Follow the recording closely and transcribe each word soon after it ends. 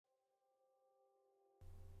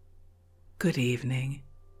Good evening,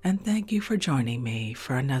 and thank you for joining me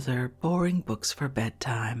for another Boring Books for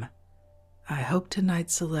Bedtime. I hope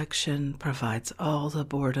tonight's selection provides all the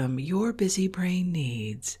boredom your busy brain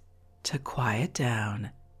needs to quiet down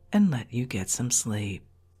and let you get some sleep.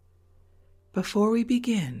 Before we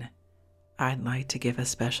begin, I'd like to give a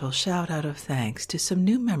special shout out of thanks to some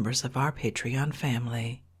new members of our Patreon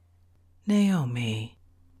family: Naomi,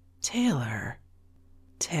 Taylor,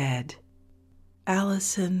 Ted,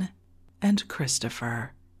 Allison, and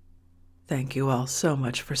Christopher. Thank you all so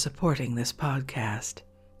much for supporting this podcast.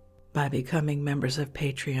 By becoming members of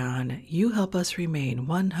Patreon, you help us remain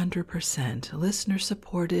 100%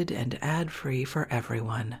 listener-supported and ad-free for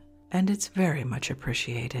everyone, and it's very much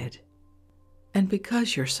appreciated. And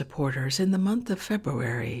because you're supporters in the month of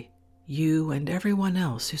February, you and everyone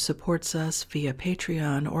else who supports us via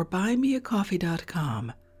Patreon or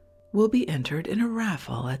buymeacoffee.com will be entered in a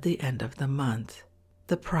raffle at the end of the month,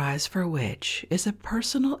 the prize for which is a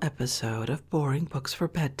personal episode of Boring Books for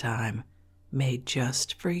Bedtime made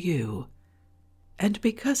just for you. And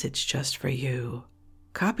because it's just for you,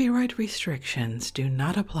 copyright restrictions do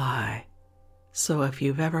not apply. So if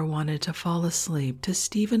you've ever wanted to fall asleep to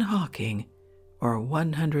Stephen Hawking or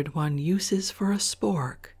 101 Uses for a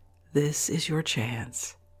Spork, this is your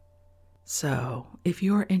chance. So, if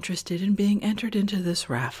you're interested in being entered into this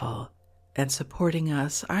raffle and supporting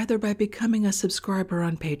us either by becoming a subscriber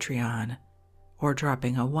on Patreon or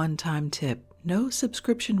dropping a one-time tip, no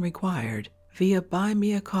subscription required, via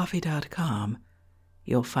buymeacoffee.com,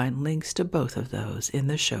 you'll find links to both of those in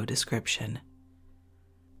the show description.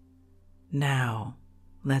 Now,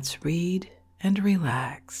 let's read and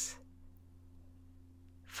relax.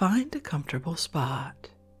 Find a comfortable spot.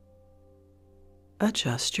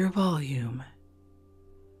 Adjust your volume.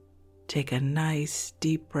 Take a nice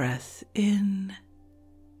deep breath in.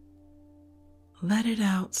 Let it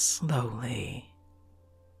out slowly.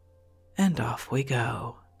 And off we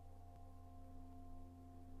go.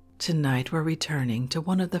 Tonight we're returning to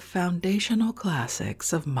one of the foundational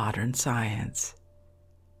classics of modern science,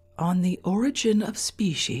 On the Origin of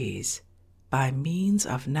Species by Means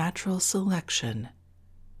of Natural Selection,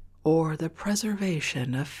 or the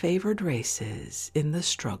Preservation of Favored Races in the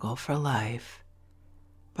Struggle for Life,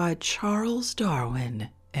 by Charles Darwin,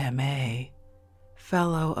 M.A.,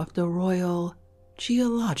 Fellow of the Royal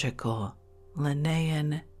Geological,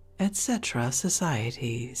 Linnean, etc.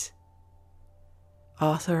 Societies,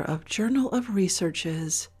 author of Journal of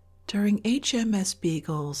Researches during HMS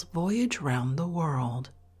Beagle's Voyage Round the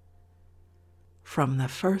World, from the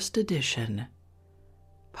first edition,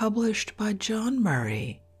 published by John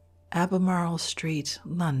Murray, Albemarle Street,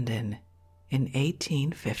 London, in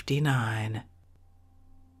 1859.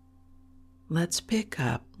 Let's pick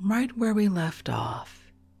up right where we left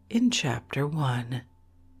off in Chapter 1,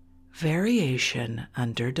 Variation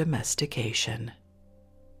Under Domestication.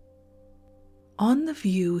 On the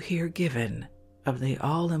view here given of the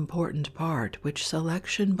all-important part which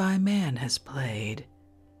selection by man has played,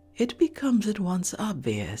 it becomes at once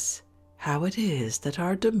obvious how it is that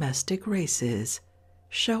our domestic races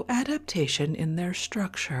show adaptation in their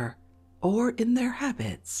structure or in their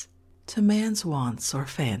habits to man's wants or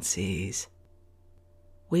fancies.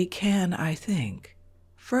 We can, I think,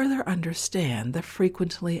 further understand the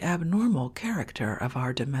frequently abnormal character of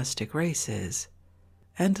our domestic races,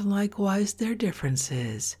 and likewise their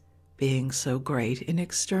differences, being so great in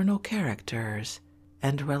external characters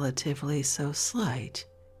and relatively so slight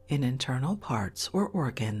in internal parts or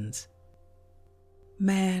organs.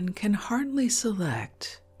 Man can hardly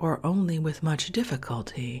select, or only with much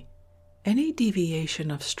difficulty, any deviation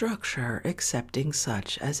of structure excepting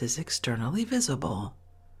such as is externally visible,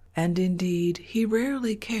 and indeed he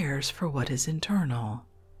rarely cares for what is internal.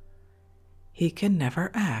 He can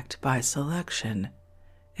never act by selection,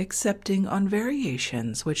 excepting on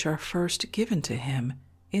variations which are first given to him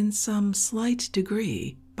in some slight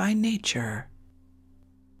degree by nature.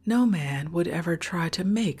 No man would ever try to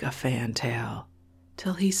make a fantail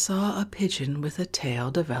till he saw a pigeon with a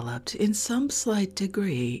tail developed in some slight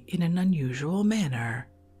degree in an unusual manner,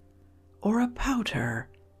 or a pouter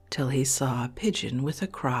till he saw a pigeon with a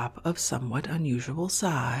crop of somewhat unusual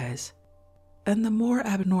size. And the more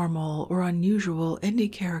abnormal or unusual any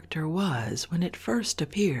character was when it first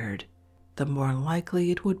appeared, the more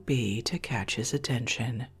likely it would be to catch his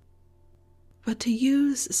attention. But to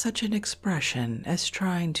use such an expression as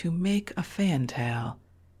trying to make a fantail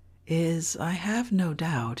is, I have no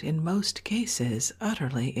doubt, in most cases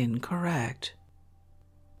utterly incorrect.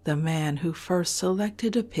 The man who first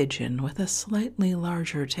selected a pigeon with a slightly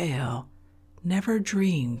larger tail never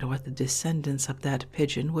dreamed what the descendants of that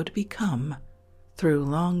pigeon would become through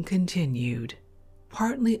long continued,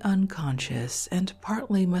 partly unconscious and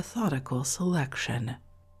partly methodical selection.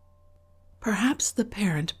 Perhaps the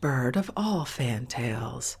parent bird of all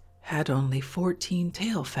fantails had only 14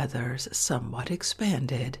 tail feathers somewhat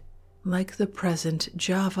expanded, like the present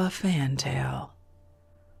Java fantail,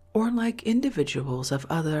 or like individuals of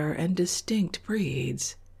other and distinct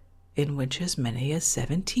breeds, in which as many as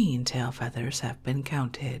 17 tail feathers have been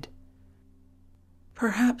counted.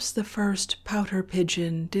 Perhaps the first pouter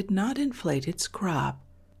pigeon did not inflate its crop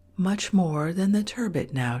much more than the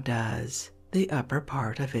turbot now does, the upper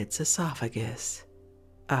part of its esophagus,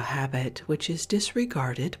 a habit which is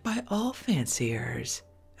disregarded by all fanciers,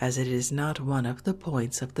 as it is not one of the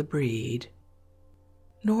points of the breed.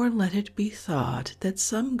 Nor let it be thought that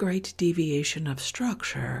some great deviation of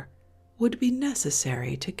structure would be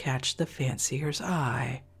necessary to catch the fancier's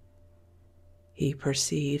eye. He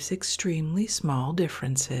perceives extremely small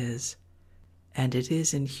differences, and it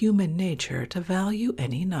is in human nature to value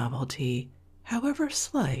any novelty, however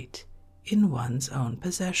slight, in one's own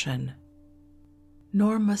possession.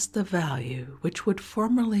 Nor must the value which would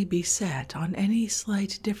formerly be set on any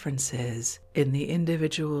slight differences in the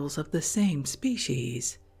individuals of the same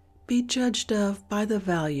species be judged of by the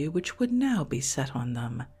value which would now be set on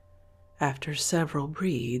them, after several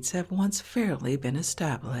breeds have once fairly been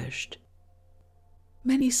established.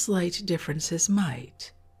 Many slight differences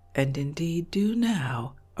might, and indeed do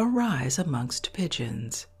now, arise amongst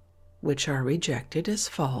pigeons, which are rejected as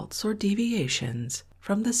faults or deviations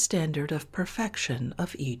from the standard of perfection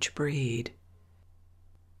of each breed.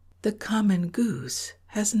 The common goose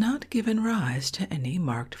has not given rise to any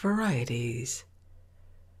marked varieties.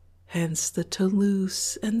 Hence the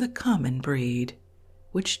Toulouse and the common breed,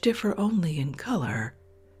 which differ only in color,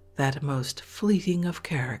 that most fleeting of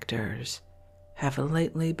characters, have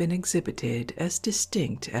lately been exhibited as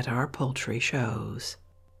distinct at our poultry shows.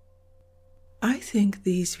 I think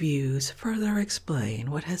these views further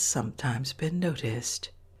explain what has sometimes been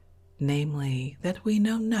noticed, namely that we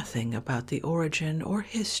know nothing about the origin or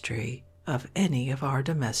history of any of our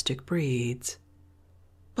domestic breeds.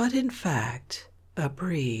 But in fact, a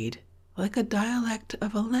breed, like a dialect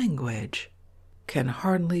of a language, can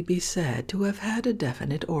hardly be said to have had a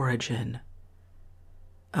definite origin.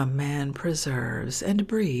 A man preserves and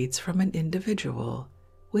breeds from an individual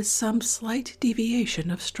with some slight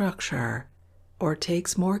deviation of structure, or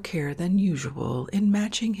takes more care than usual in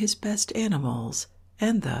matching his best animals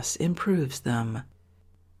and thus improves them,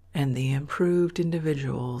 and the improved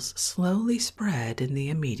individuals slowly spread in the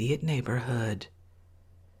immediate neighborhood.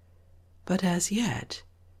 But as yet,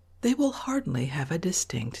 they will hardly have a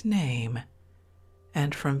distinct name,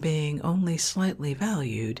 and from being only slightly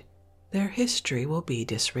valued, their history will be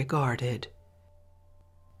disregarded.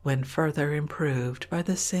 When further improved by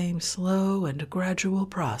the same slow and gradual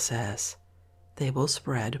process, they will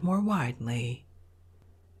spread more widely,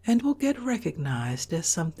 and will get recognized as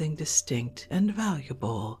something distinct and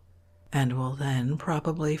valuable, and will then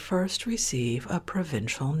probably first receive a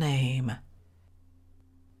provincial name.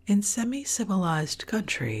 In semi-civilized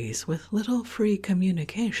countries with little free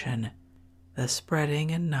communication, the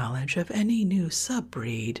spreading and knowledge of any new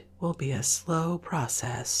sub-breed will be a slow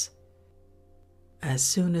process. As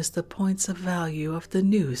soon as the points of value of the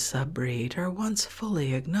new sub-breed are once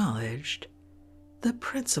fully acknowledged, the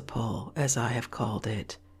principle, as I have called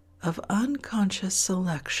it, of unconscious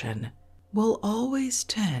selection will always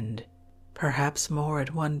tend, perhaps more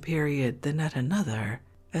at one period than at another,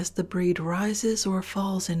 as the breed rises or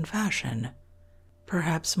falls in fashion,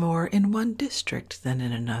 perhaps more in one district than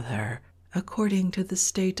in another, according to the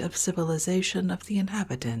state of civilization of the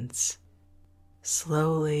inhabitants,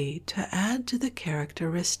 slowly to add to the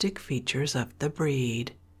characteristic features of the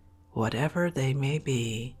breed, whatever they may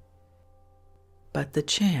be. But the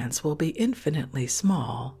chance will be infinitely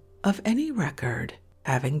small of any record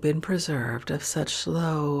having been preserved of such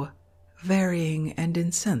slow, varying, and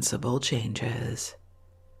insensible changes.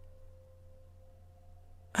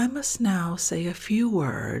 I must now say a few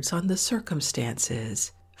words on the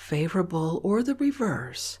circumstances, favorable or the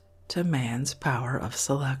reverse, to man's power of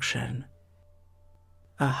selection.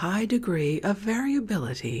 A high degree of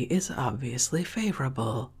variability is obviously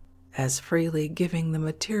favorable, as freely giving the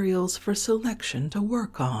materials for selection to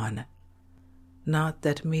work on. Not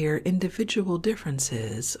that mere individual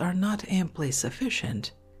differences are not amply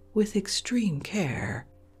sufficient, with extreme care,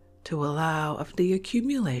 to allow of the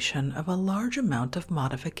accumulation of a large amount of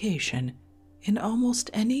modification in almost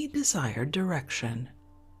any desired direction,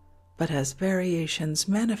 but as variations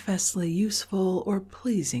manifestly useful or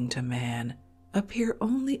pleasing to man appear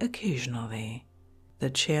only occasionally, the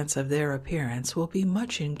chance of their appearance will be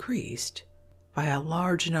much increased, by a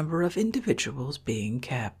large number of individuals being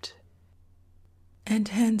kept. And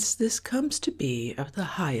hence this comes to be of the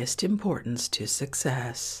highest importance to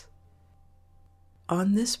success.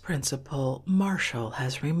 On this principle, Marshall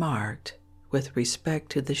has remarked, with respect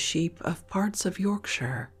to the sheep of parts of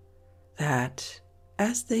Yorkshire, that,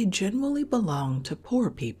 as they generally belong to poor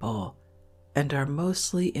people, and are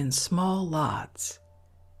mostly in small lots,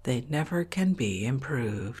 they never can be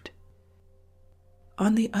improved.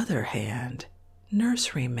 On the other hand,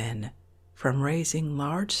 nurserymen, from raising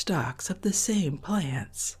large stocks of the same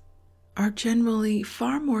plants, are generally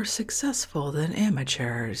far more successful than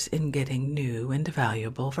amateurs in getting new and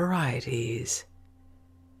valuable varieties.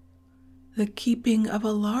 The keeping of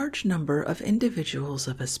a large number of individuals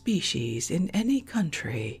of a species in any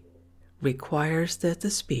country requires that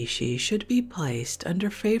the species should be placed under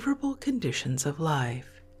favorable conditions of life,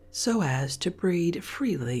 so as to breed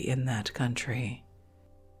freely in that country.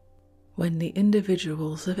 When the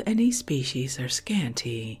individuals of any species are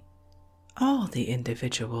scanty, all the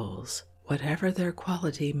individuals, whatever their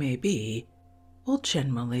quality may be, will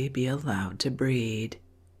generally be allowed to breed,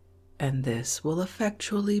 and this will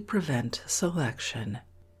effectually prevent selection.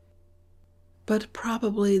 But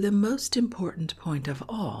probably the most important point of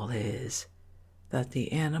all is that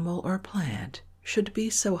the animal or plant should be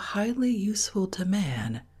so highly useful to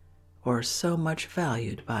man, or so much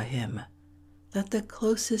valued by him, that the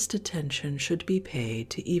closest attention should be paid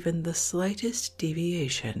to even the slightest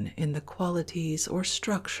deviation in the qualities or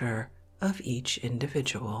structure of each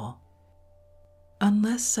individual.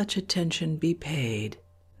 Unless such attention be paid,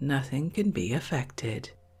 nothing can be effected.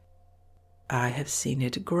 I have seen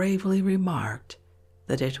it gravely remarked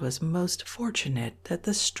that it was most fortunate that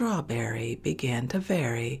the strawberry began to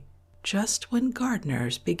vary just when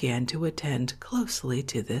gardeners began to attend closely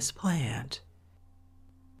to this plant.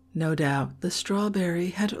 No doubt the strawberry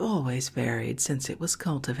had always varied since it was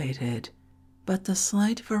cultivated, but the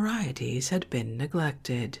slight varieties had been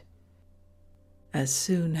neglected. As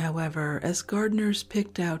soon, however, as gardeners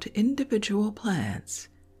picked out individual plants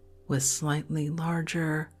with slightly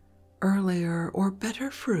larger, earlier, or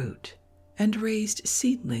better fruit, and raised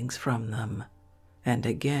seedlings from them, and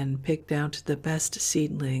again picked out the best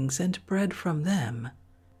seedlings and bred from them,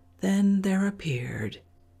 then there appeared,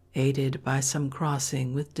 aided by some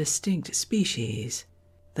crossing with distinct species,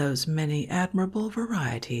 those many admirable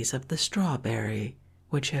varieties of the strawberry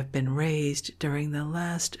which have been raised during the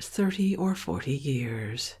last 30 or 40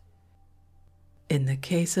 years. In the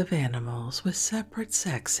case of animals with separate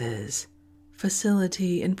sexes,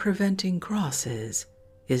 facility in preventing crosses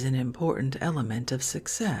is an important element of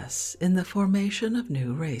success in the formation of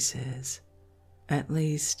new races, at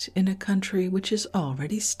least in a country which is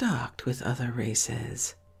already stocked with other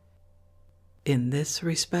races. In this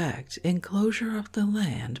respect, enclosure of the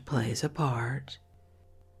land plays a part.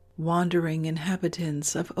 Wandering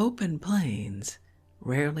inhabitants of open plains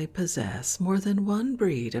rarely possess more than one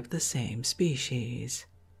breed of the same species.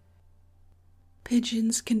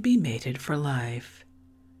 Pigeons can be mated for life,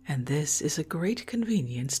 and this is a great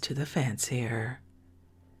convenience to the fancier,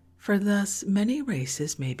 for thus many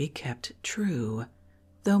races may be kept true,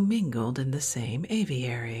 though mingled in the same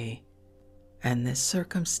aviary, and this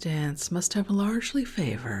circumstance must have largely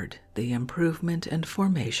favored the improvement and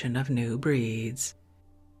formation of new breeds.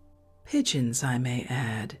 Pigeons, I may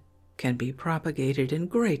add, can be propagated in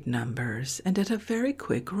great numbers and at a very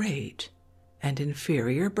quick rate, and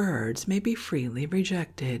inferior birds may be freely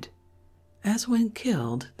rejected, as when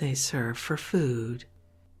killed they serve for food.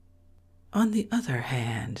 On the other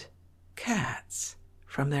hand, cats,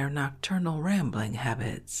 from their nocturnal rambling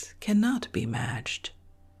habits, cannot be matched,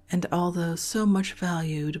 and although so much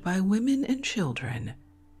valued by women and children,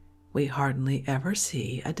 we hardly ever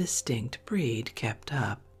see a distinct breed kept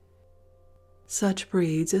up. Such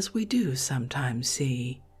breeds as we do sometimes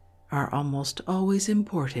see are almost always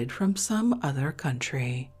imported from some other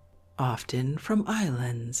country, often from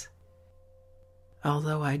islands.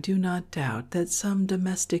 Although I do not doubt that some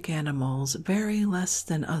domestic animals vary less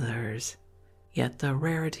than others, yet the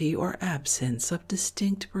rarity or absence of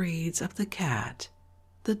distinct breeds of the cat,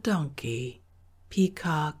 the donkey,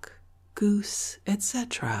 peacock, goose,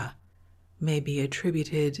 etc., may be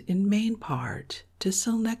attributed in main part to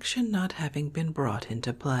selection not having been brought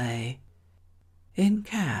into play. In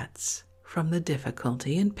cats, from the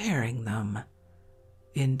difficulty in pairing them.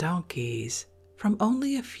 In donkeys, from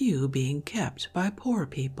only a few being kept by poor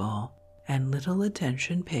people and little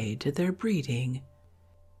attention paid to their breeding.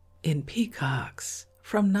 In peacocks,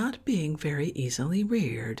 from not being very easily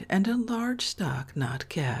reared and a large stock not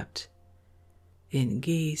kept. In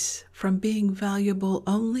geese, from being valuable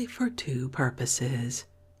only for two purposes,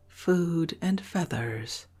 food, and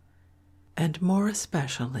feathers, and more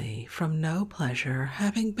especially from no pleasure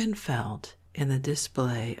having been felt in the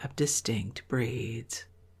display of distinct breeds.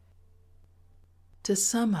 To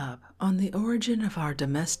sum up on the origin of our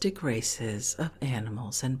domestic races of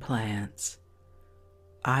animals and plants,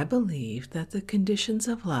 I believe that the conditions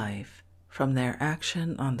of life, from their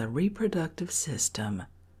action on the reproductive system,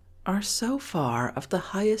 are so far of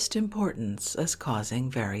the highest importance as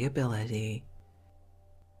causing variability.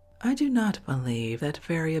 I do not believe that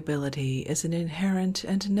variability is an inherent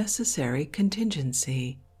and necessary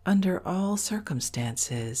contingency under all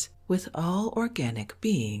circumstances with all organic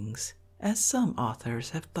beings, as some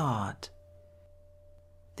authors have thought.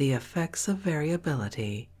 The effects of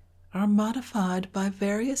variability are modified by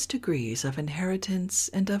various degrees of inheritance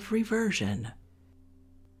and of reversion.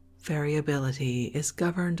 Variability is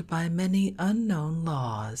governed by many unknown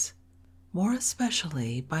laws, more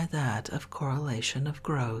especially by that of correlation of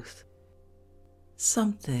growth.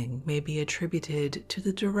 Something may be attributed to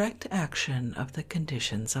the direct action of the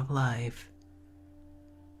conditions of life.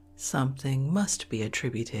 Something must be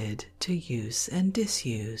attributed to use and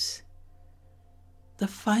disuse. The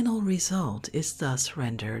final result is thus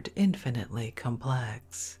rendered infinitely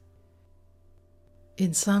complex.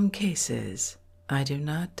 In some cases, I do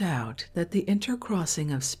not doubt that the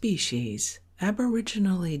intercrossing of species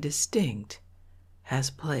aboriginally distinct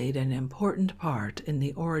has played an important part in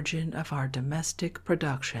the origin of our domestic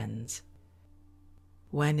productions.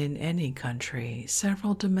 When in any country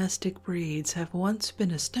several domestic breeds have once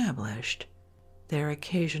been established, their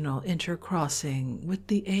occasional intercrossing with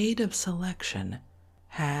the aid of selection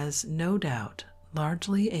has, no doubt,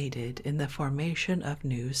 largely aided in the formation of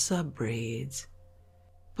new sub-breeds.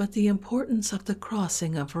 But the importance of the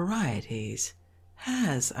crossing of varieties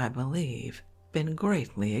has, I believe, been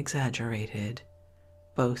greatly exaggerated,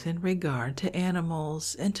 both in regard to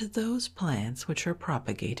animals and to those plants which are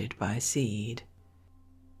propagated by seed.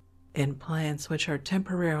 In plants which are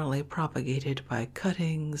temporarily propagated by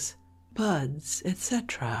cuttings, buds,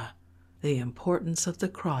 etc., the importance of the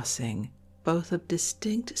crossing, both of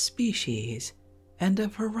distinct species and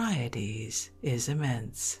of varieties, is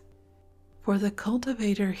immense. For the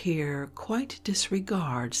cultivator here quite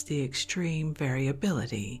disregards the extreme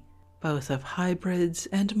variability both of hybrids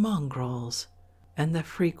and mongrels, and the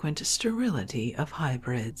frequent sterility of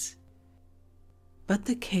hybrids. But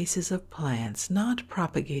the cases of plants not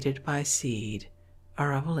propagated by seed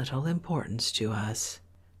are of little importance to us,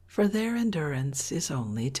 for their endurance is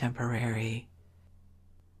only temporary.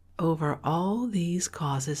 Over all these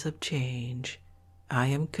causes of change, I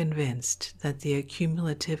am convinced that the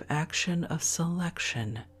accumulative action of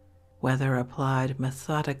selection, whether applied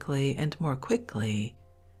methodically and more quickly,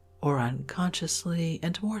 or unconsciously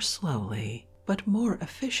and more slowly, but more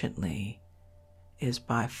efficiently, is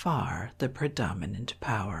by far the predominant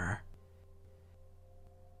power.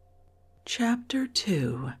 Chapter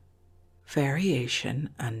 2: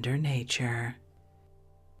 Variation under Nature.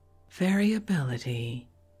 Variability,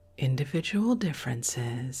 individual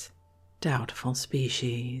differences, doubtful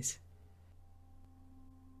species.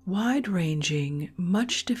 Wide-ranging,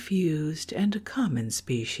 much diffused, and common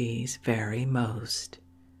species vary most.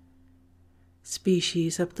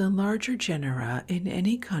 Species of the larger genera in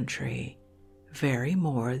any country vary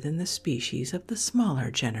more than the species of the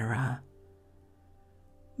smaller genera.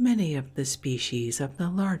 Many of the species of the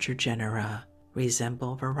larger genera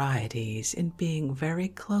resemble varieties in being very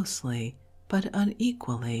closely but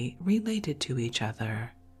unequally related to each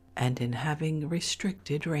other, and in having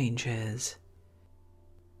restricted ranges.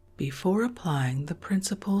 Before applying the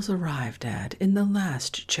principles arrived at in the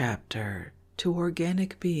last chapter to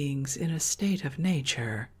organic beings in a state of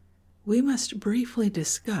nature, we must briefly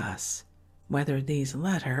discuss whether these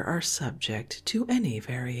latter are subject to any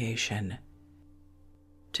variation.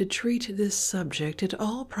 To treat this subject at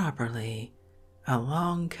all properly, a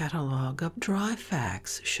long catalogue of dry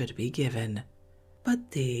facts should be given,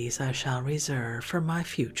 but these I shall reserve for my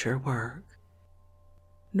future work.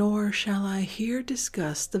 Nor shall I here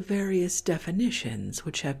discuss the various definitions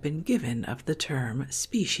which have been given of the term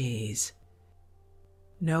species.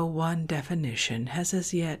 No one definition has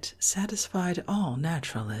as yet satisfied all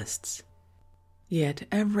naturalists. Yet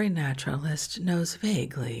every naturalist knows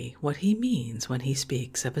vaguely what he means when he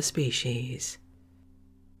speaks of a species.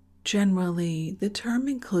 Generally, the term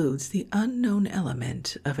includes the unknown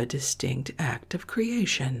element of a distinct act of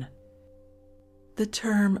creation. The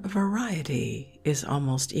term variety is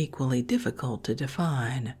almost equally difficult to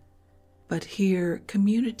define, but here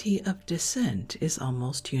community of descent is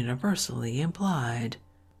almost universally implied,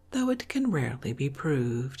 though it can rarely be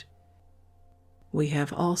proved. We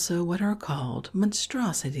have also what are called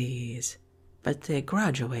monstrosities, but they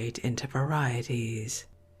graduate into varieties.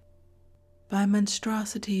 By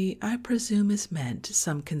monstrosity, I presume is meant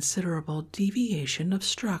some considerable deviation of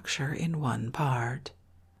structure in one part,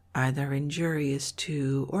 either injurious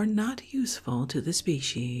to or not useful to the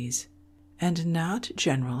species, and not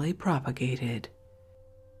generally propagated.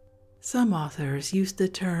 Some authors use the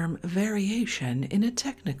term variation in a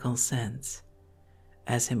technical sense,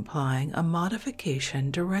 as implying a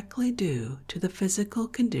modification directly due to the physical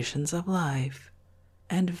conditions of life,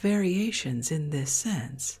 and variations in this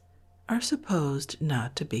sense are supposed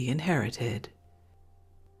not to be inherited.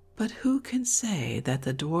 But who can say that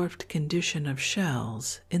the dwarfed condition of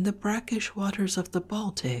shells in the brackish waters of the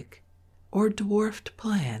Baltic, or dwarfed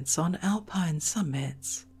plants on alpine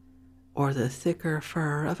summits, or the thicker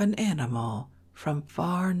fur of an animal from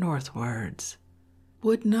far northwards,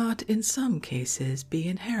 would not in some cases be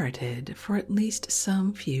inherited for at least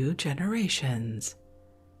some few generations?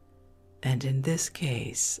 And in this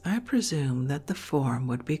case, I presume that the form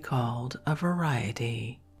would be called a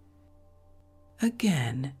variety.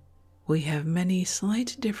 Again, we have many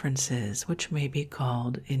slight differences which may be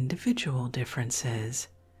called individual differences,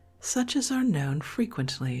 such as are known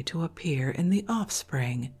frequently to appear in the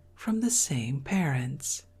offspring from the same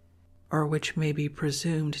parents, or which may be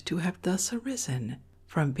presumed to have thus arisen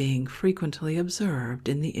from being frequently observed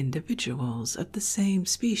in the individuals of the same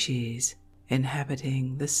species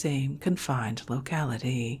inhabiting the same confined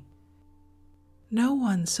locality. No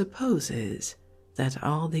one supposes that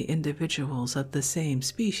all the individuals of the same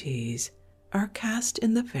species are cast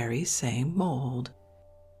in the very same mold.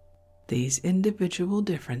 These individual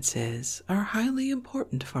differences are highly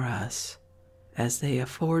important for us, as they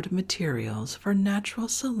afford materials for natural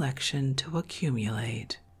selection to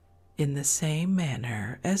accumulate, in the same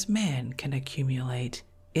manner as man can accumulate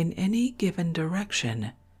in any given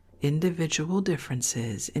direction individual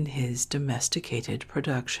differences in his domesticated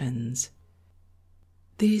productions.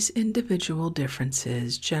 These individual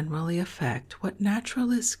differences generally affect what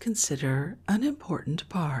naturalists consider unimportant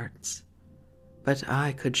parts, but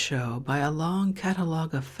I could show by a long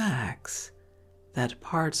catalogue of facts that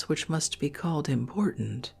parts which must be called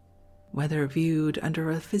important, whether viewed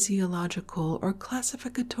under a physiological or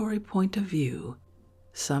classificatory point of view,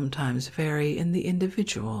 sometimes vary in the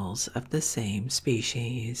individuals of the same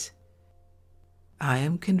species. I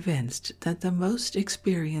am convinced that the most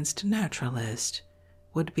experienced naturalist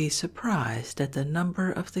would be surprised at the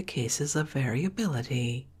number of the cases of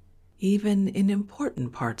variability, even in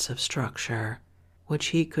important parts of structure, which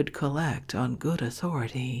he could collect on good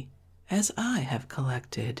authority, as I have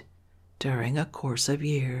collected, during a course of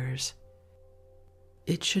years.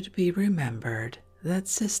 It should be remembered that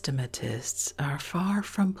systematists are far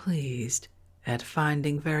from pleased at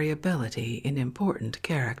finding variability in important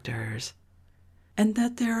characters, and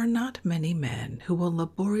that there are not many men who will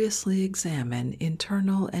laboriously examine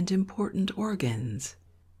internal and important organs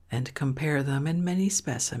and compare them in many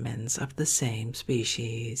specimens of the same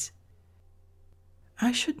species.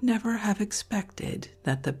 I should never have expected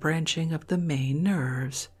that the branching of the main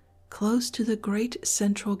nerves close to the great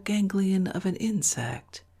central ganglion of an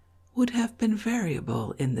insect would have been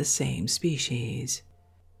variable in the same species.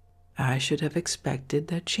 I should have expected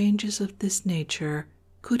that changes of this nature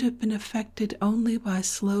could have been effected only by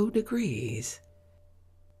slow degrees.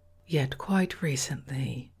 Yet quite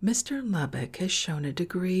recently, Mr. Lubbock has shown a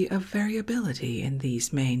degree of variability in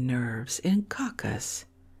these main nerves in Coccus,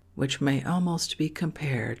 which may almost be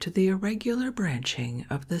compared to the irregular branching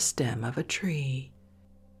of the stem of a tree.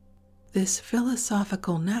 This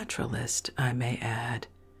philosophical naturalist, I may add,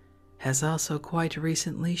 has also quite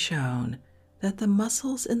recently shown that the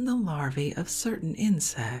muscles in the larvae of certain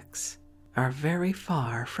insects are very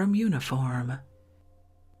far from uniform.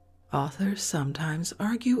 Authors sometimes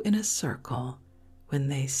argue in a circle when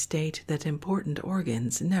they state that important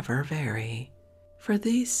organs never vary, for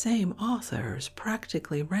these same authors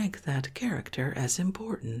practically rank that character as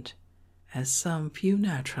important, as some few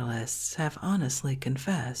naturalists have honestly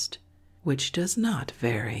confessed, which does not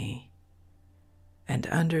vary. And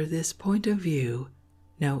under this point of view,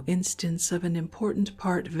 no instance of an important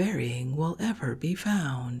part varying will ever be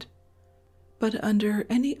found. But under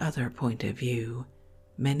any other point of view,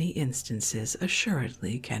 many instances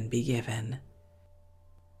assuredly can be given.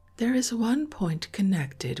 There is one point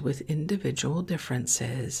connected with individual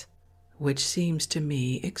differences, which seems to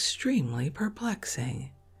me extremely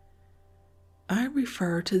perplexing. I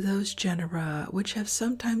refer to those genera which have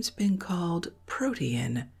sometimes been called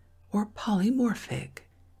protean or polymorphic,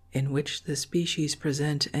 in which the species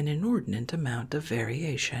present an inordinate amount of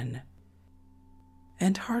variation.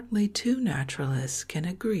 and hardly two naturalists can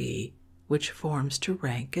agree which forms to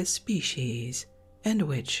rank as species and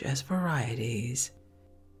which as varieties.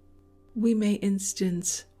 We may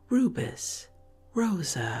instance rubus,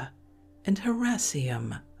 rosa, and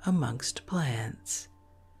heraceum amongst plants,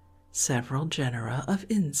 several genera of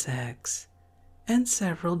insects, and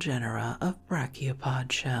several genera of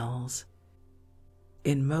brachiopod shells.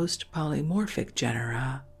 In most polymorphic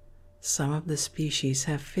genera, some of the species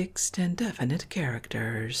have fixed and definite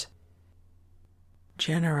characters.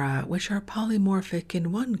 Genera which are polymorphic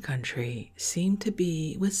in one country seem to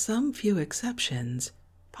be, with some few exceptions,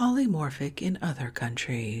 polymorphic in other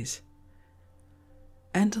countries.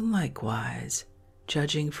 And likewise,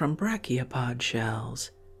 judging from brachiopod shells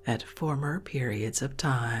at former periods of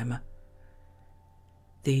time.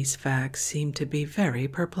 These facts seem to be very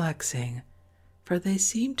perplexing, for they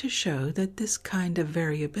seem to show that this kind of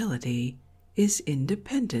variability is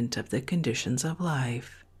independent of the conditions of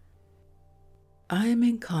life. I am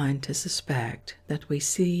inclined to suspect that we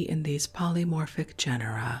see in these polymorphic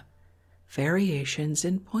genera variations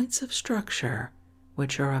in points of structure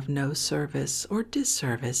which are of no service or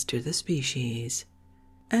disservice to the species,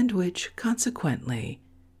 and which consequently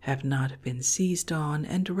have not been seized on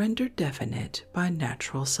and rendered definite by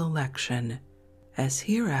natural selection, as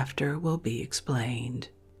hereafter will be explained.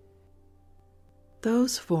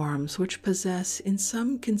 Those forms which possess in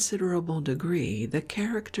some considerable degree the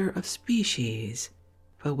character of species,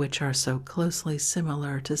 but which are so closely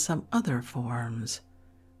similar to some other forms,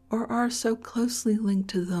 or are so closely linked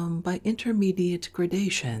to them by intermediate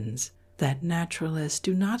gradations that naturalists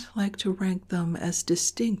do not like to rank them as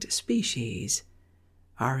distinct species,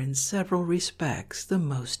 are in several respects the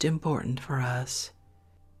most important for us.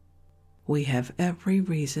 We have every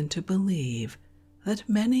reason to believe that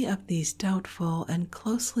many of these doubtful and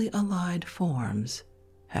closely allied forms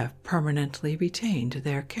have permanently retained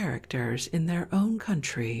their characters in their own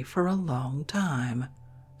country for a long time,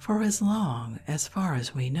 for as long, as far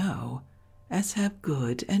as we know, as have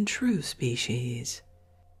good and true species.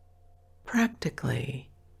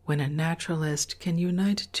 Practically, when a naturalist can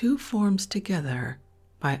unite two forms together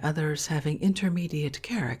by others having intermediate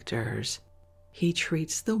characters, he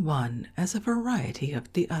treats the one as a variety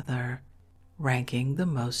of the other, ranking the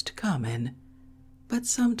most common, but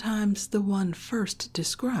sometimes the one first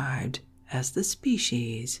described as the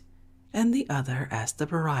species and the other as the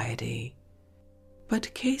variety.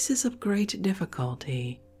 But cases of great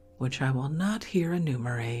difficulty, which I will not here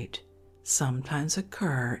enumerate, sometimes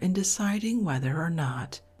occur in deciding whether or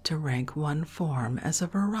not to rank one form as a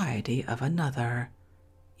variety of another,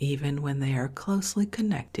 even when they are closely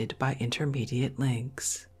connected by intermediate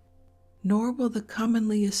links. Nor will the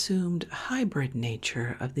commonly assumed hybrid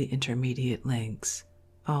nature of the intermediate links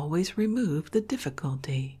always remove the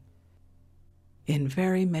difficulty. In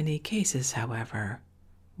very many cases, however,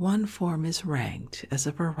 one form is ranked as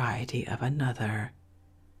a variety of another,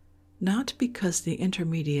 not because the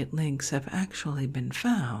intermediate links have actually been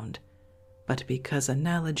found, but because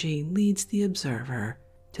analogy leads the observer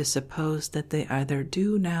to suppose that they either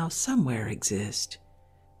do now somewhere exist,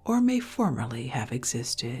 or may formerly have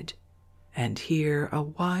existed, and here a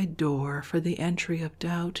wide door for the entry of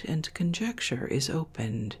doubt and conjecture is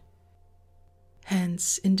opened.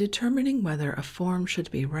 Hence, in determining whether a form should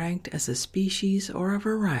be ranked as a species or a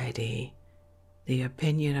variety, the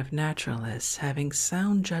opinion of naturalists having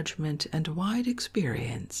sound judgment and wide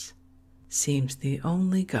experience seems the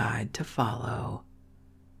only guide to follow.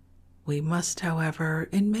 We must, however,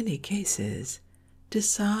 in many cases,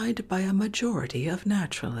 decide by a majority of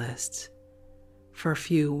naturalists, for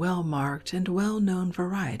few well-marked and well-known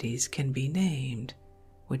varieties can be named,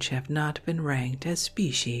 which have not been ranked as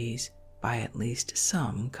species by at least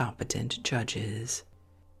some competent judges.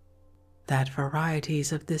 That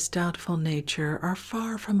varieties of this doubtful nature are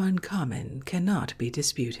far from uncommon cannot be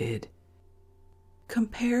disputed.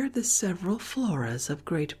 Compare the several floras of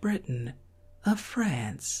Great Britain, of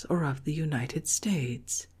France, or of the United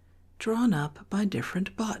States, drawn up by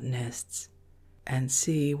different botanists, and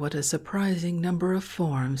see what a surprising number of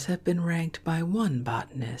forms have been ranked by one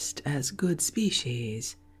botanist as good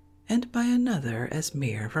species, and by another as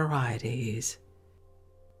mere varieties.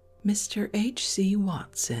 Mr. H.C.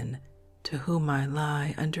 Watson, to whom I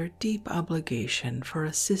lie under deep obligation for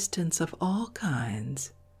assistance of all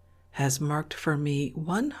kinds, has marked for me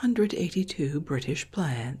 182 British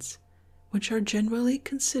plants, which are generally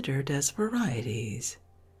considered as varieties,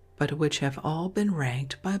 but which have all been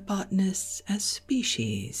ranked by botanists as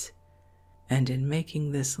species, and in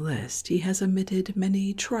making this list he has omitted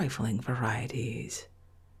many trifling varieties,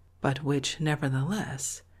 but which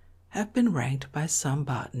nevertheless have been ranked by some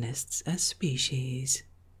botanists as species,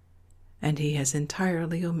 and he has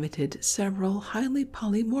entirely omitted several highly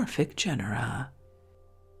polymorphic genera.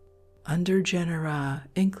 Under genera,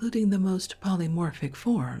 including the most polymorphic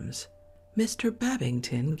forms, Mr.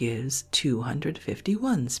 Babington gives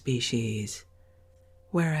 251 species,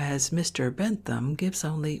 whereas Mr. Bentham gives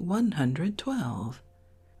only 112,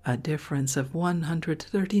 a difference of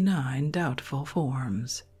 139 doubtful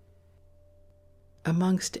forms.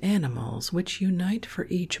 Amongst animals which unite for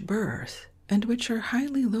each birth, and which are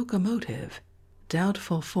highly locomotive,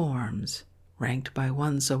 doubtful forms, ranked by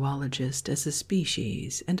one zoologist as a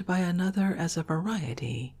species and by another as a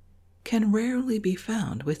variety, can rarely be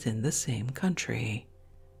found within the same country,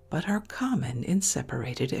 but are common in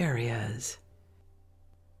separated areas.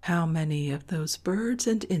 How many of those birds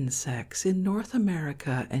and insects in North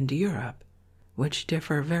America and Europe, which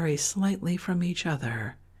differ very slightly from each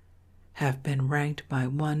other, have been ranked by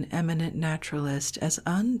one eminent naturalist as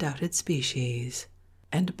undoubted species,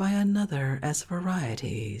 and by another as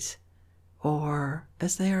varieties, or,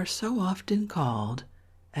 as they are so often called,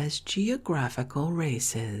 as geographical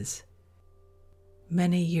races.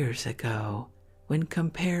 Many years ago, when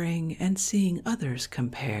comparing and seeing others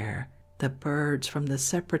compare the birds from the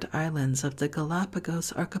separate islands of the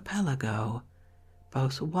Galapagos archipelago,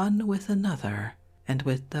 both one with another and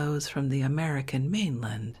with those from the American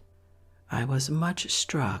mainland, I was much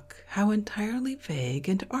struck how entirely vague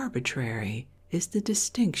and arbitrary is the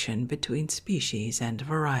distinction between species and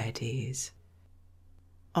varieties.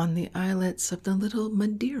 On the islets of the little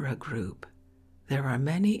Madeira group, there are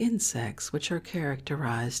many insects which are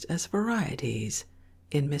characterized as varieties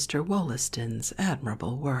in Mr. Wollaston's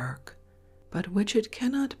admirable work, but which it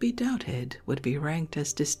cannot be doubted would be ranked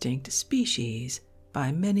as distinct species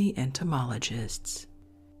by many entomologists.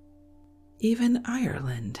 Even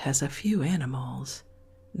Ireland has a few animals,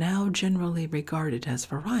 now generally regarded as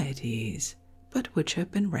varieties, but which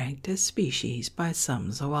have been ranked as species by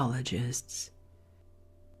some zoologists.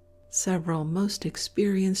 Several most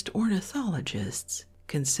experienced ornithologists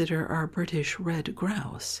consider our British red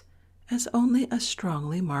grouse as only a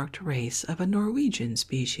strongly marked race of a Norwegian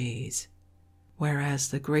species, whereas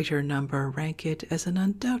the greater number rank it as an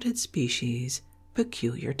undoubted species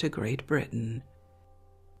peculiar to Great Britain.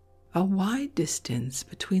 A wide distance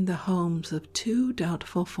between the homes of two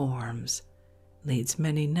doubtful forms leads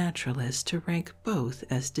many naturalists to rank both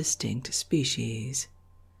as distinct species.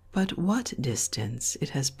 But what distance, it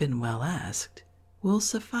has been well asked, will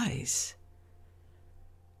suffice?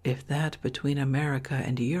 If that between America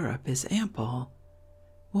and Europe is ample,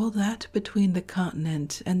 will that between the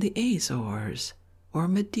continent and the Azores, or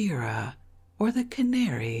Madeira, or the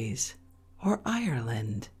Canaries, or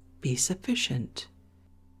Ireland be sufficient?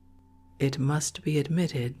 It must be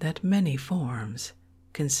admitted that many forms,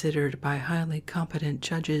 considered by highly competent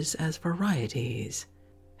judges as varieties,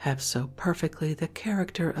 have so perfectly the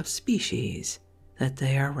character of species that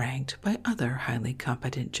they are ranked by other highly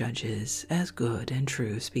competent judges as good and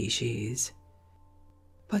true species.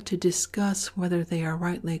 But to discuss whether they are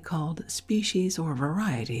rightly called species or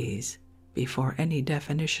varieties, before any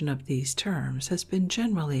definition of these terms has been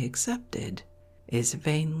generally accepted, is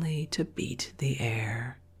vainly to beat the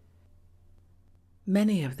air.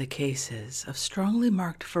 Many of the cases of strongly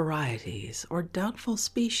marked varieties or doubtful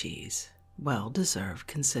species well deserve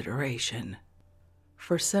consideration,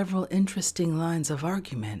 for several interesting lines of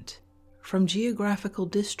argument, from geographical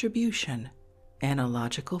distribution,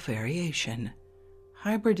 analogical variation,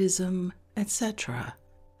 hybridism, etc.,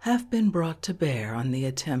 have been brought to bear on the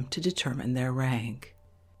attempt to determine their rank.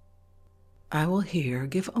 I will here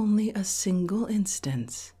give only a single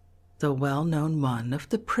instance, the well-known one of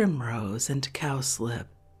the primrose and cowslip,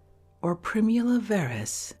 or Primula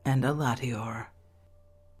veris and elatior.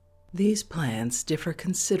 These plants differ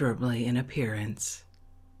considerably in appearance.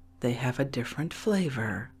 They have a different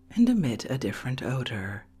flavor and emit a different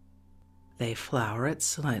odor. They flower at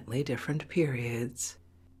slightly different periods.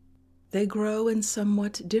 They grow in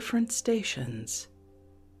somewhat different stations.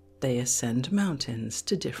 They ascend mountains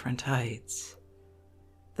to different heights.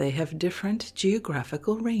 They have different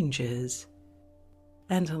geographical ranges.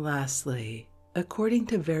 And lastly, according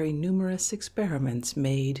to very numerous experiments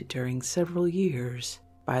made during several years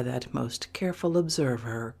by that most careful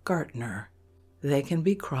observer, Gartner, they can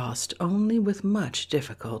be crossed only with much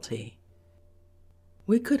difficulty.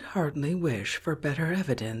 We could hardly wish for better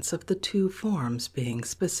evidence of the two forms being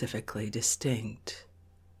specifically distinct.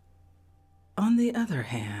 On the other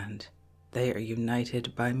hand, they are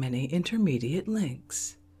united by many intermediate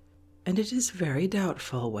links, and it is very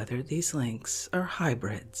doubtful whether these links are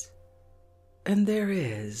hybrids. And there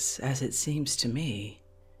is, as it seems to me,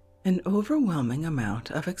 an overwhelming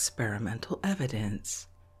amount of experimental evidence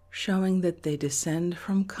showing that they descend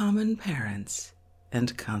from common parents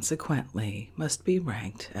and consequently must be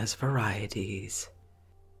ranked as varieties.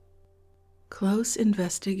 Close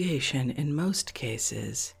investigation in most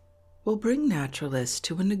cases will bring naturalists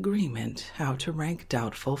to an agreement how to rank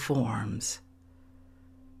doubtful forms.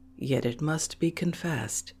 Yet it must be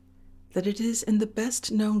confessed that it is in the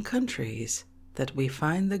best known countries that we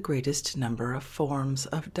find the greatest number of forms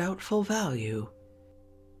of doubtful value.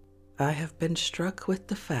 I have been struck with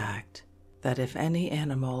the fact that if any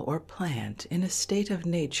animal or plant in a state of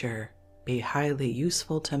nature be highly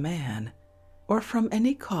useful to man, or from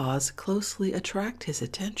any cause closely attract his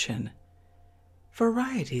attention,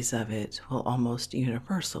 varieties of it will almost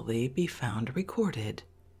universally be found recorded.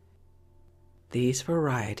 These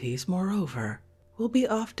varieties, moreover, will be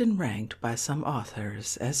often ranked by some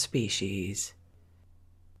authors as species.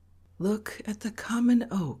 Look at the common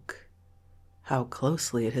oak, how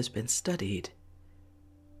closely it has been studied.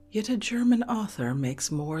 Yet a German author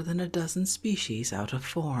makes more than a dozen species out of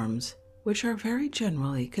forms, which are very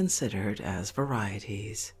generally considered as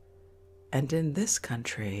varieties. And in this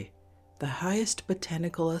country, the highest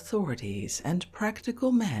botanical authorities and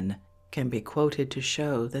practical men can be quoted to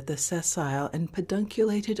show that the sessile and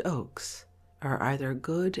pedunculated oaks are either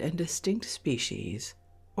good and distinct species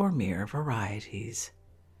or mere varieties.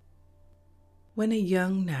 When a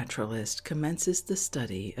young naturalist commences the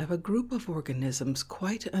study of a group of organisms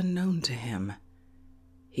quite unknown to him,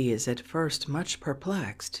 he is at first much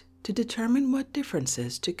perplexed to determine what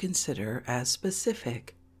differences to consider as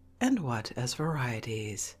specific and what as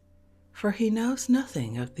varieties, for he knows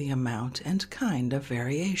nothing of the amount and kind of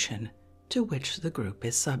variation to which the group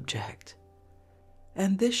is subject.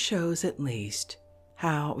 And this shows at least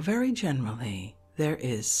how, very generally, there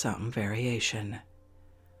is some variation.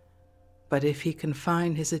 But if he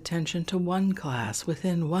confine his attention to one class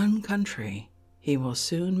within one country, he will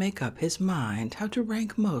soon make up his mind how to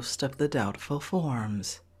rank most of the doubtful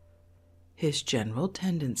forms. His general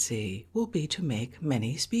tendency will be to make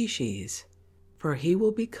many species, for he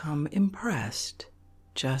will become impressed,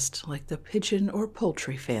 just like the pigeon or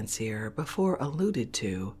poultry fancier before alluded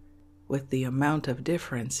to, with the amount of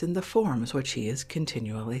difference in the forms which he is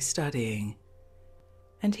continually studying.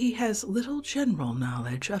 And he has little general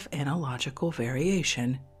knowledge of analogical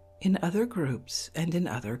variation in other groups and in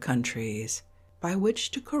other countries, by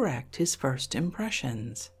which to correct his first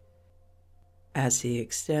impressions. As he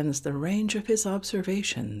extends the range of his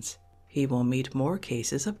observations, he will meet more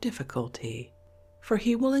cases of difficulty, for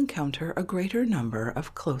he will encounter a greater number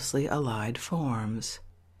of closely allied forms.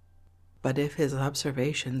 But if his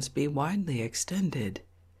observations be widely extended,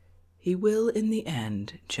 he will in the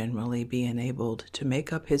end generally be enabled to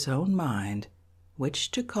make up his own mind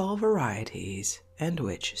which to call varieties and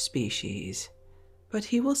which species. But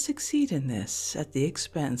he will succeed in this at the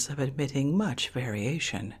expense of admitting much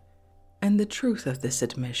variation, and the truth of this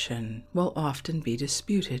admission will often be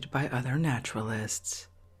disputed by other naturalists.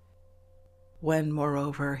 When,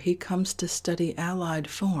 moreover, he comes to study allied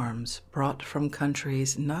forms brought from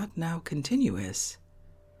countries not now continuous,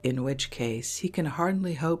 in which case he can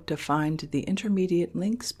hardly hope to find the intermediate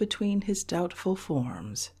links between his doubtful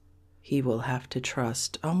forms, he will have to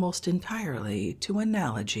trust almost entirely to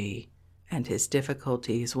analogy, and his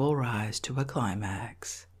difficulties will rise to a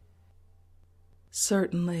climax.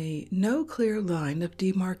 Certainly, no clear line of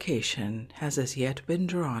demarcation has as yet been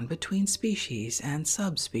drawn between species and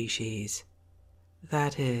subspecies.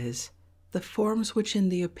 That is, the forms which in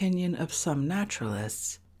the opinion of some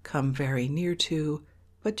naturalists come very near to,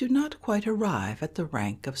 but do not quite arrive at the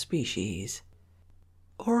rank of species.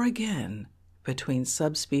 Or again, between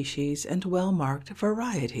subspecies and well-marked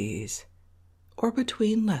varieties, or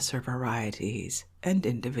between lesser varieties and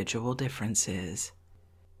individual differences.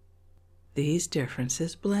 These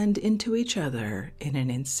differences blend into each other in an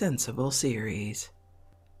insensible series,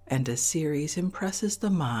 and a series impresses the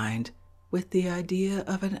mind with the idea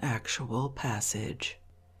of an actual passage.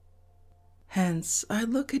 Hence, I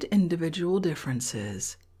look at individual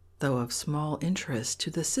differences, though of small interest to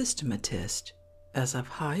the systematist, as of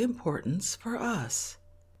high importance for us,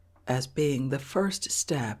 as being the first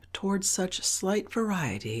step towards such slight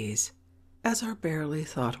varieties as are barely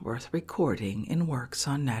thought worth recording in works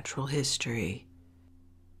on natural history.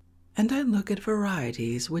 And I look at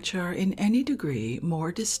varieties which are in any degree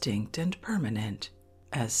more distinct and permanent,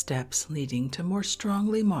 as steps leading to more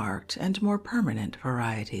strongly marked and more permanent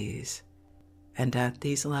varieties, and at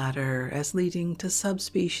these latter as leading to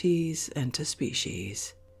subspecies and to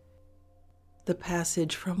species. The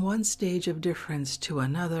passage from one stage of difference to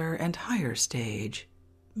another and higher stage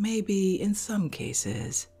may be, in some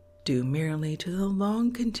cases, due merely to the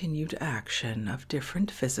long-continued action of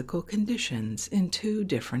different physical conditions in two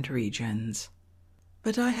different regions.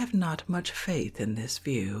 But I have not much faith in this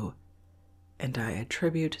view, and I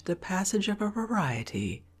attribute the passage of a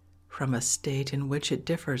variety from a state in which it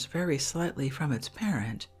differs very slightly from its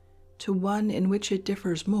parent to one in which it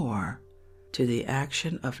differs more, to the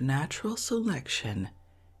action of natural selection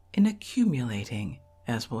in accumulating,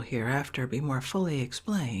 as will hereafter be more fully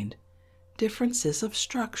explained, differences of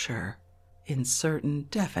structure in certain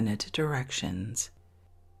definite directions.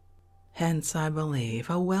 Hence, I believe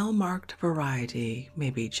a well-marked variety may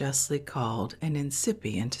be justly called an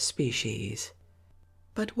incipient species.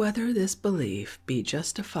 But whether this belief be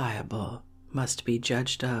justifiable must be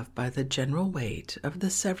judged of by the general weight of the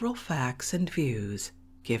several facts and views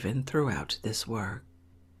given throughout this work.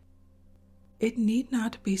 It need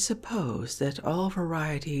not be supposed that all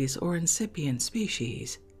varieties or incipient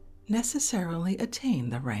species necessarily attain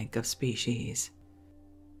the rank of species.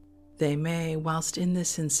 They may, whilst in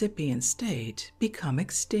this incipient state, become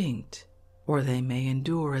extinct, or they may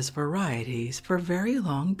endure as varieties for very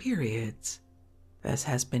long periods, as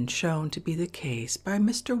has been shown to be the case by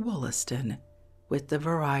Mr. Wollaston with the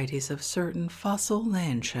varieties of certain fossil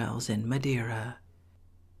land shells in Madeira.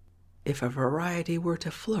 If a variety were to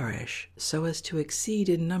flourish so as to exceed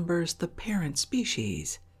in numbers the parent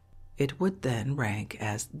species, it would then rank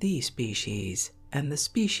as the species, and the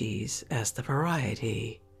species as the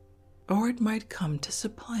variety. Or it might come to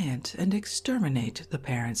supplant and exterminate the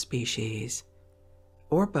parent species,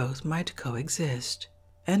 or both might coexist,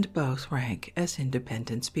 and both rank as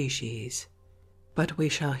independent species. But we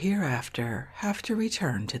shall hereafter have to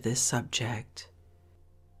return to this subject.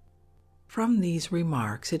 From these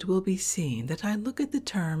remarks it will be seen that I look at the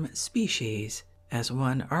term species as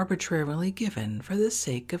one arbitrarily given for the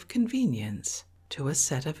sake of convenience to a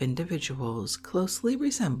set of individuals closely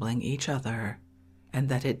resembling each other, and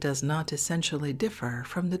that it does not essentially differ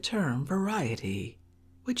from the term variety,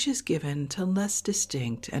 which is given to less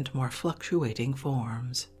distinct and more fluctuating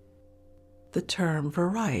forms. The term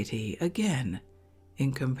variety, again,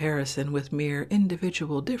 in comparison with mere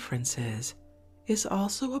individual differences, is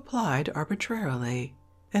also applied arbitrarily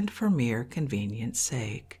and for mere convenience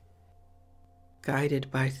sake. Guided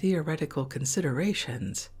by theoretical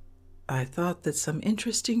considerations, I thought that some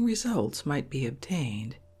interesting results might be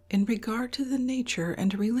obtained in regard to the nature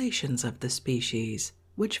and relations of the species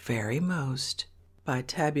which vary most, by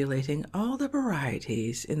tabulating all the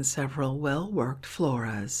varieties in several well-worked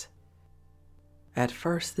floras. At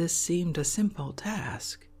first this seemed a simple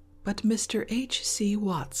task, but Mr. H.C.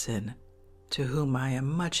 Watson, to whom I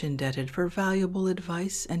am much indebted for valuable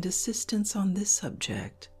advice and assistance on this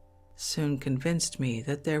subject, soon convinced me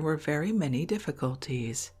that there were very many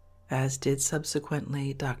difficulties, as did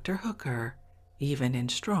subsequently Dr. Hooker, even in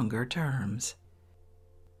stronger terms.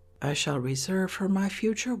 I shall reserve for my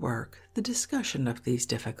future work the discussion of these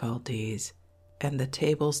difficulties, and the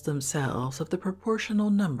tables themselves of the proportional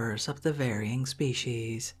numbers of the varying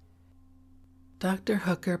species. Dr.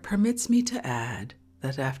 Hooker permits me to add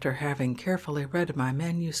that after having carefully read my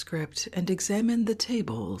manuscript and examined the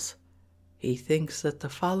tables, he thinks that the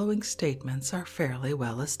following statements are fairly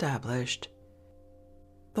well established.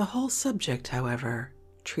 The whole subject, however,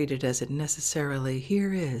 treated as it necessarily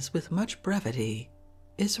here is with much brevity,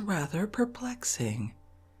 is rather perplexing,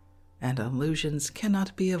 and allusions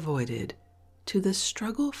cannot be avoided to the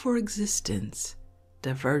struggle for existence,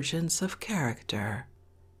 divergence of character,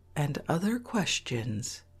 and other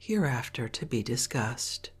questions hereafter to be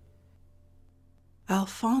discussed.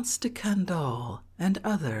 Alphonse de Candolle and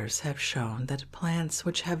others have shown that plants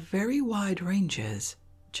which have very wide ranges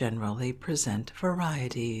generally present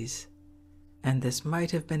varieties, and this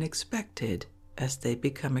might have been expected as they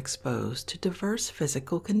become exposed to diverse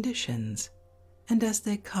physical conditions, and as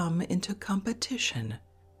they come into competition,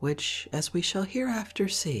 which, as we shall hereafter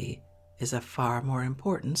see, is a far more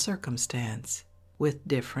important circumstance, with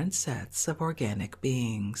different sets of organic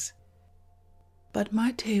beings. But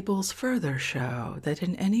my tables further show that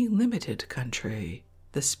in any limited country,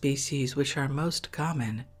 the species which are most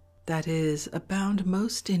common, that is, abound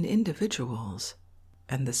most in individuals,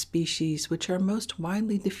 and the species which are most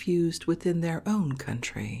widely diffused within their own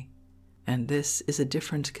country, and this is a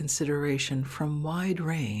different consideration from wide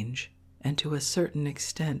range, and to a certain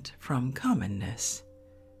extent from commonness,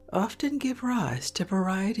 often give rise to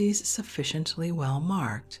varieties sufficiently well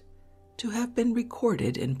marked to have been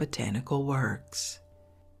recorded in botanical works.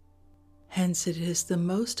 Hence it is the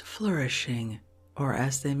most flourishing, or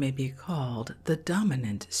as they may be called, the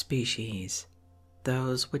dominant species,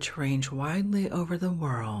 those which range widely over the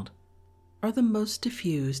world, are the most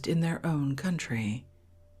diffused in their own country,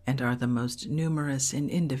 and are the most numerous in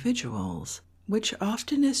individuals, which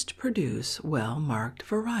oftenest produce well-marked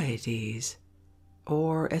varieties,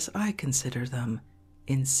 or, as I consider them,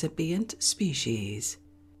 incipient species.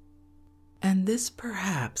 And this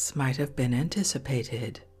perhaps might have been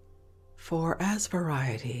anticipated, for as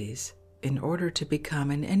varieties, in order to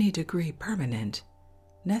become in any degree permanent,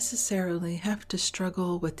 necessarily have to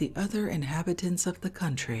struggle with the other inhabitants of the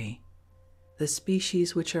country, the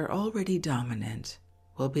species which are already dominant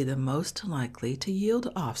will be the most likely to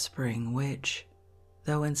yield offspring which,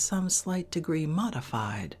 though in some slight degree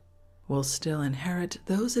modified, will still inherit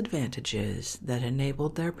those advantages that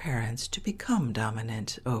enabled their parents to become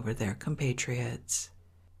dominant over their compatriots.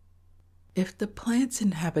 If the plants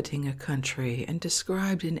inhabiting a country and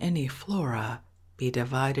described in any flora be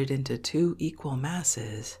divided into two equal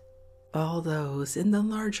masses, all those in the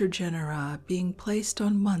larger genera being placed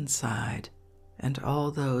on one side, and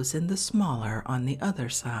all those in the smaller on the other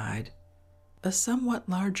side, a somewhat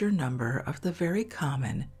larger number of the very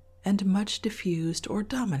common and much diffused or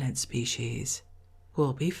dominant species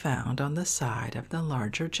will be found on the side of the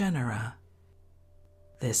larger genera.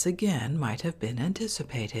 This again might have been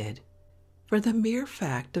anticipated, for the mere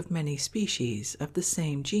fact of many species of the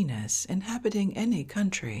same genus inhabiting any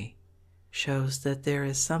country shows that there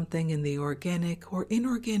is something in the organic or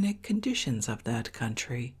inorganic conditions of that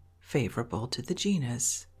country favorable to the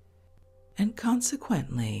genus, and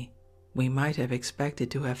consequently we might have expected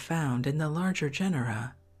to have found in the larger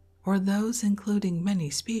genera, or those including many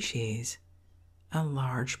species, a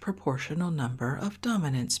large proportional number of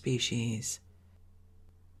dominant species.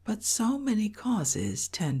 But so many causes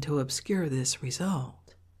tend to obscure this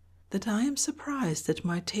result that I am surprised that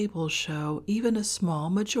my tables show even a small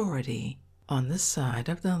majority on the side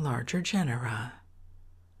of the larger genera.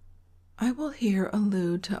 I will here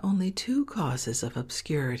allude to only two causes of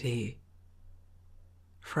obscurity.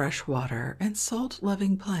 Freshwater and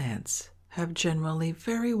salt-loving plants have generally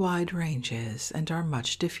very wide ranges and are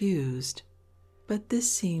much diffused, but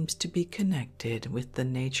this seems to be connected with the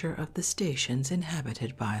nature of the stations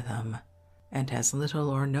inhabited by them, and has little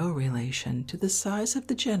or no relation to the size of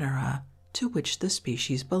the genera to which the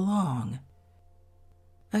species belong.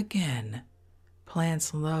 Again,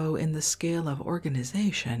 plants low in the scale of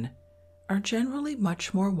organization are generally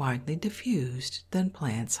much more widely diffused than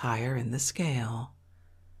plants higher in the scale.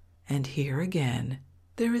 And here again,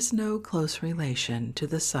 there is no close relation to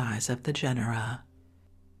the size of the genera.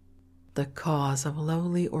 The cause of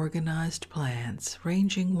lowly organized plants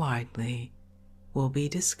ranging widely will be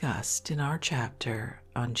discussed in our chapter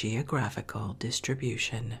on geographical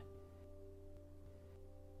distribution.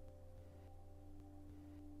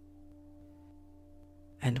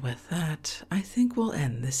 And with that, I think we'll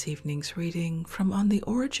end this evening's reading from On the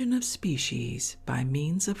Origin of Species by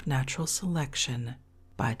Means of Natural Selection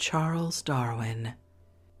by Charles Darwin.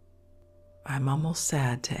 I'm almost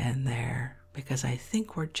sad to end there because I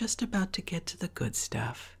think we're just about to get to the good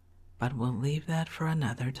stuff, but we'll leave that for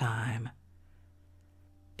another time.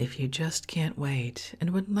 If you just can't wait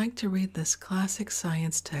and would like to read this classic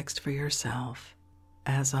science text for yourself,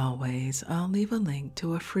 as always, I'll leave a link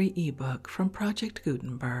to a free ebook from Project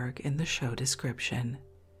Gutenberg in the show description.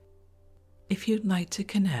 If you'd like to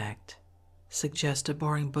connect, suggest a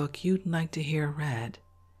boring book you'd like to hear read,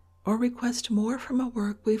 or request more from a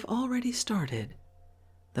work we've already started,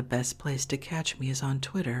 the best place to catch me is on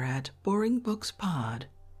Twitter at BoringBooksPod,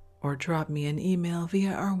 or drop me an email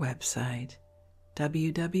via our website,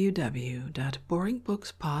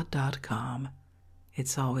 www.boringbookspod.com.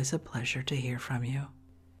 It's always a pleasure to hear from you.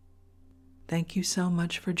 Thank you so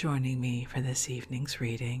much for joining me for this evening's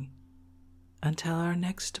reading. Until our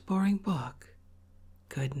next boring book,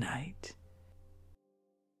 good night.